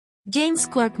James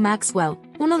Clerk Maxwell,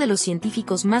 uno de los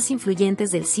científicos más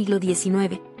influyentes del siglo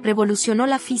XIX, revolucionó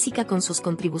la física con sus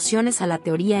contribuciones a la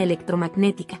teoría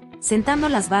electromagnética, sentando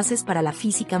las bases para la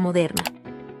física moderna.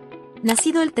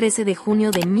 Nacido el 13 de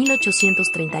junio de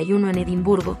 1831 en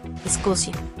Edimburgo,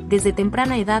 Escocia, desde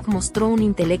temprana edad mostró un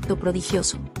intelecto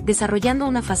prodigioso, desarrollando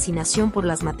una fascinación por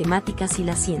las matemáticas y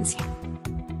la ciencia.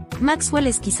 Maxwell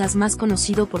es quizás más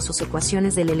conocido por sus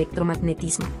ecuaciones del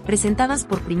electromagnetismo, presentadas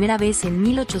por primera vez en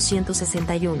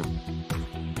 1861.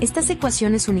 Estas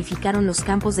ecuaciones unificaron los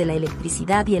campos de la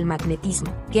electricidad y el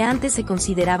magnetismo, que antes se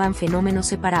consideraban fenómenos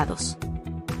separados.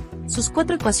 Sus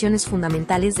 4 ecuaciones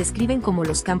fundamentales describen cómo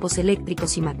los campos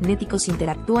eléctricos y magnéticos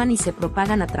interactúan y se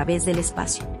propagan a través del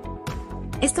espacio.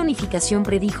 Esta unificación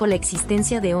predijo la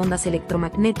existencia de ondas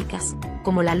electromagnéticas,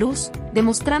 como la luz,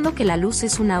 demostrando que la luz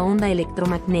es una onda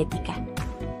electromagnética.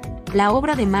 La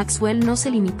obra de Maxwell no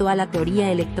se limitó a la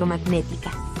teoría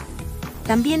electromagnética.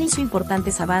 También hizo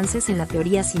importantes avances en la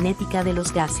teoría cinética de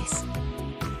los gases.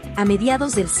 A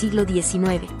mediados del siglo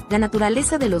XIX, la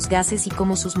naturaleza de los gases y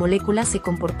cómo sus moléculas se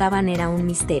comportaban era un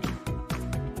misterio.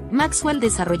 Maxwell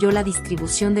desarrolló la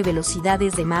distribución de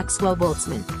velocidades de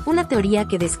Maxwell-Boltzmann, una teoría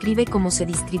que describe cómo se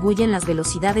distribuyen las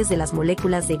velocidades de las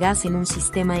moléculas de gas en un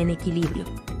sistema en equilibrio.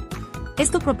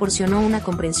 Esto proporcionó una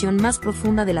comprensión más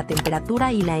profunda de la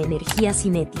temperatura y la energía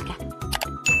cinética.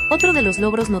 Otro de los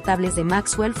logros notables de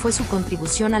Maxwell fue su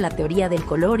contribución a la teoría del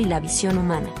color y la visión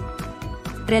humana.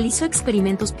 Realizó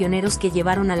experimentos pioneros que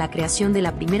llevaron a la creación de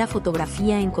la primera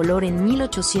fotografía en color en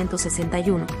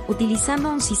 1861,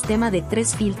 utilizando un sistema de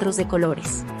 3 filtros de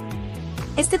colores.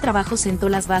 Este trabajo sentó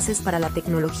las bases para la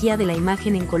tecnología de la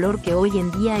imagen en color que hoy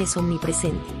en día es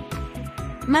omnipresente.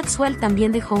 Maxwell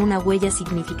también dejó una huella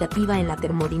significativa en la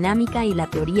termodinámica y la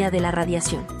teoría de la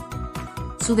radiación.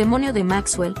 Su demonio de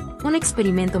Maxwell, un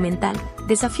experimento mental,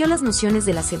 desafió las nociones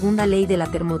de la segunda ley de la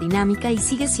termodinámica y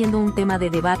sigue siendo un tema de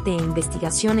debate e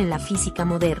investigación en la física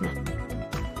moderna.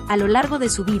 A lo largo de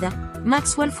su vida,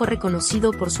 Maxwell fue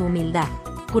reconocido por su humildad,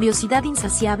 curiosidad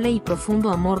insaciable y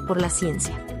profundo amor por la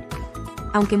ciencia.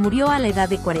 Aunque murió a la edad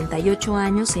de 48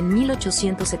 años en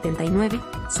 1879,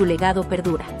 su legado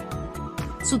perdura.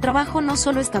 Su trabajo no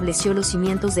solo estableció los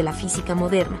cimientos de la física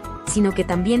moderna, sino que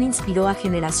también inspiró a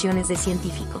generaciones de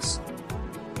científicos.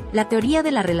 La teoría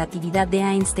de la relatividad de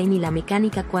Einstein y la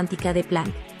mecánica cuántica de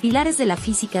Planck, pilares de la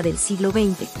física del siglo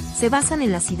XX, se basan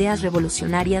en las ideas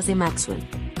revolucionarias de Maxwell.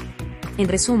 En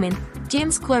resumen,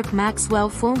 James Clerk Maxwell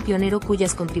fue un pionero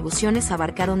cuyas contribuciones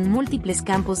abarcaron múltiples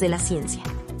campos de la ciencia.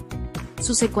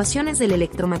 Sus ecuaciones del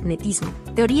electromagnetismo,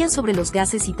 teorías sobre los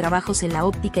gases y trabajos en la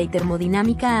óptica y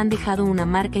termodinámica han dejado una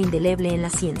marca indeleble en la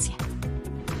ciencia.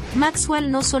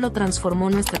 Maxwell no solo transformó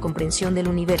nuestra comprensión del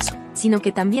universo, sino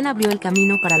que también abrió el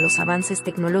camino para los avances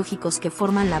tecnológicos que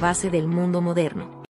forman la base del mundo moderno.